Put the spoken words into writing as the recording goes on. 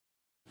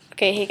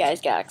Okay, hey guys,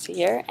 Galaxy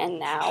here, and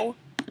now,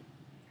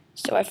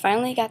 so I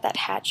finally got that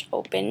hatch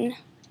open,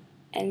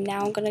 and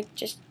now I'm gonna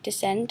just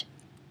descend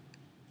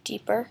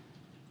deeper,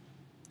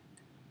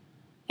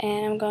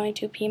 and I'm going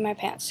to pee my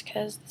pants,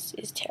 because this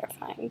is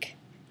terrifying.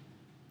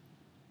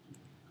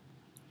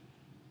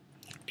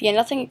 But yeah,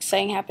 nothing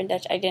exciting happened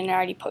that I didn't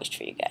already post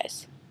for you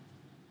guys.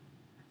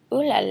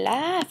 Ooh la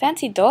la,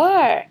 fancy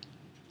door!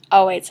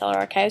 Oh wait, Cellar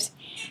Archives.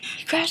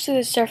 He crashed through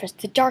the surface.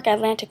 The dark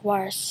Atlantic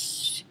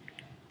waters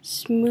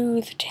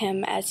smoothed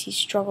him as he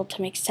struggled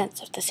to make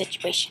sense of the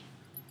situation.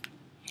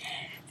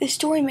 This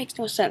story makes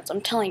no sense,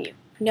 I'm telling you.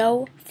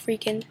 No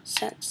freaking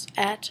sense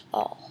at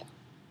all.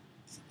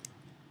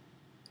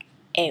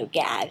 Oh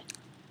god.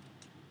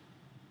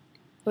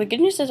 Well, the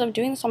good news is I'm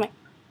doing this on my...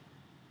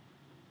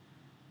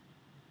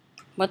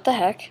 What the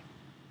heck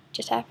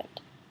just happened?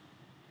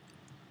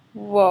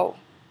 Whoa.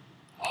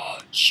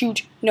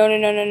 Shoot. No.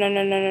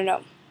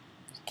 The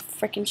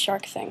freaking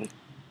shark thing.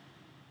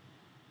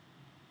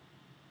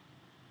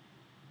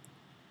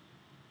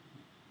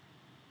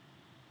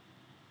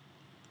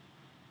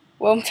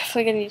 Well, I'm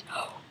definitely gonna need...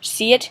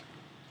 See it?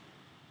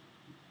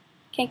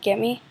 Can't get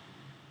me.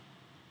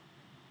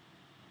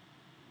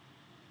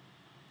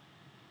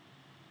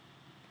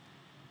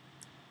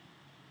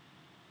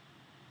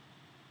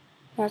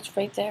 No, it's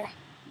right there.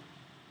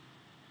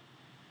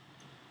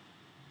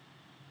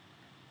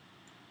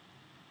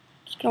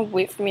 Just gonna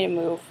wait for me to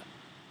move.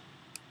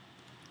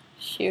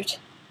 Shoot.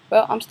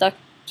 Well, I'm stuck.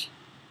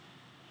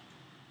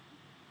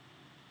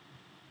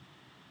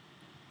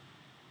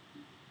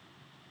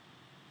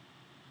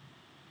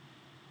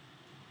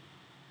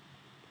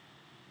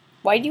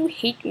 Why do you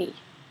hate me?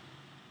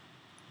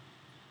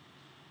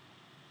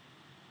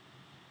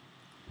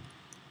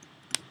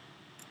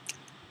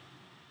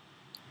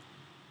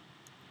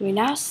 We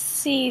now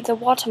see the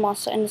water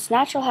monster in its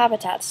natural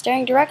habitat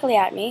staring directly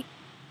at me,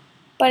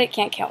 but it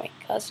can't kill me,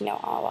 because, you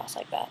know, I'm a boss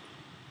like that.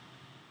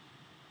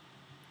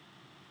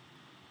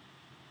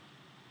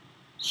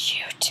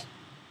 Shoot.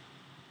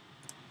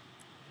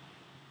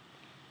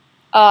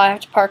 I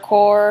have to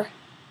parkour.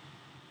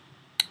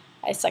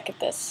 I suck at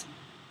this.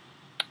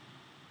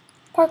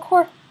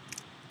 Parkour.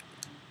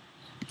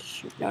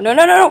 Shoot.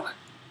 No.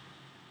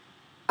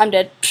 I'm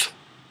dead.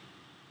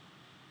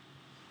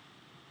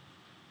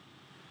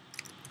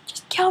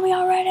 Just kill me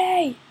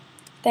already.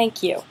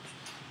 Thank you.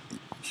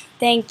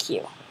 Thank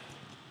you.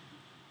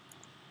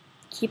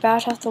 Keep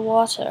out of the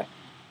water.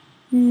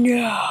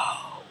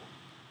 No.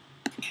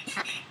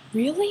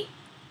 Really?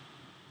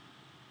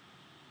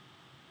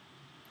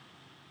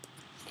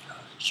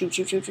 Shoot.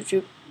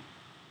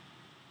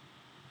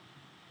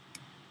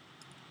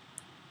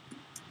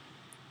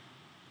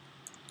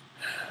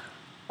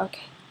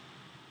 Okay.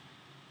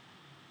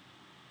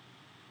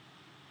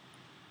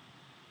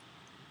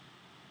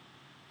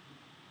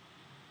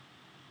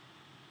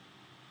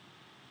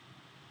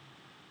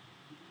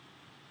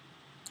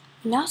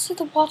 You now see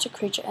the water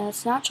creature in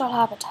its natural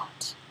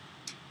habitat.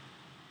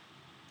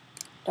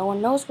 No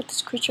one knows what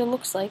this creature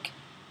looks like.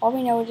 All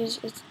we know is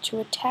to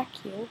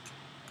attack you.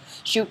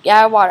 Shoot,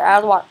 out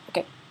of the water.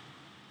 Okay.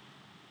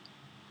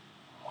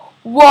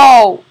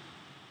 Whoa!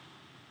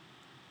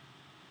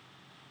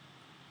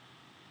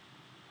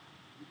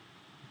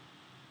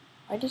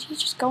 Why did he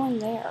just go in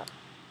there?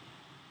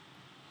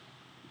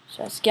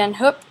 Just again,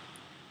 hoop.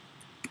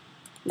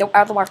 Nope,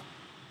 out of the water.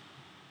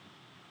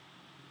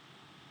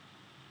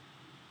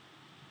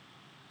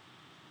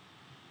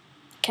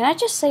 Can I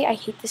just say I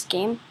hate this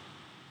game?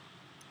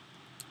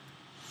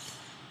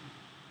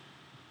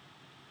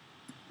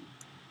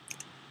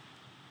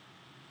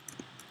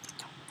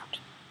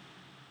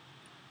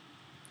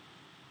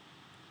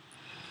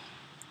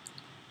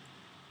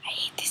 I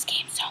hate this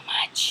game so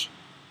much.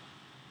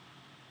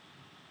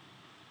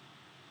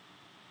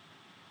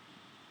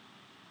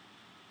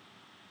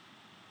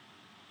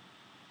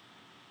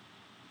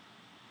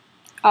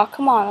 Oh,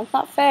 come on, that's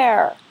not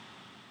fair.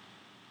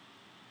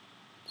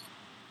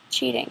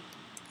 Cheating.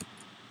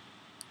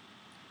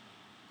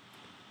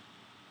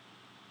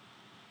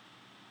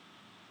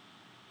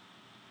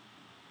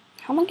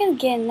 How am I gonna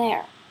get in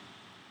there?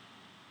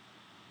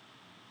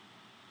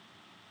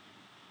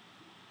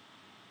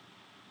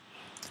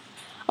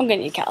 I'm gonna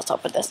need Cal's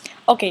help with this.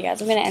 Okay,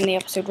 guys, I'm gonna end the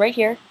episode right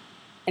here,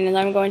 and then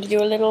I'm going to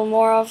do a little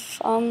more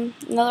of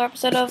another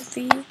episode of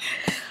the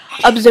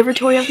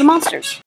Observatory of the Monsters.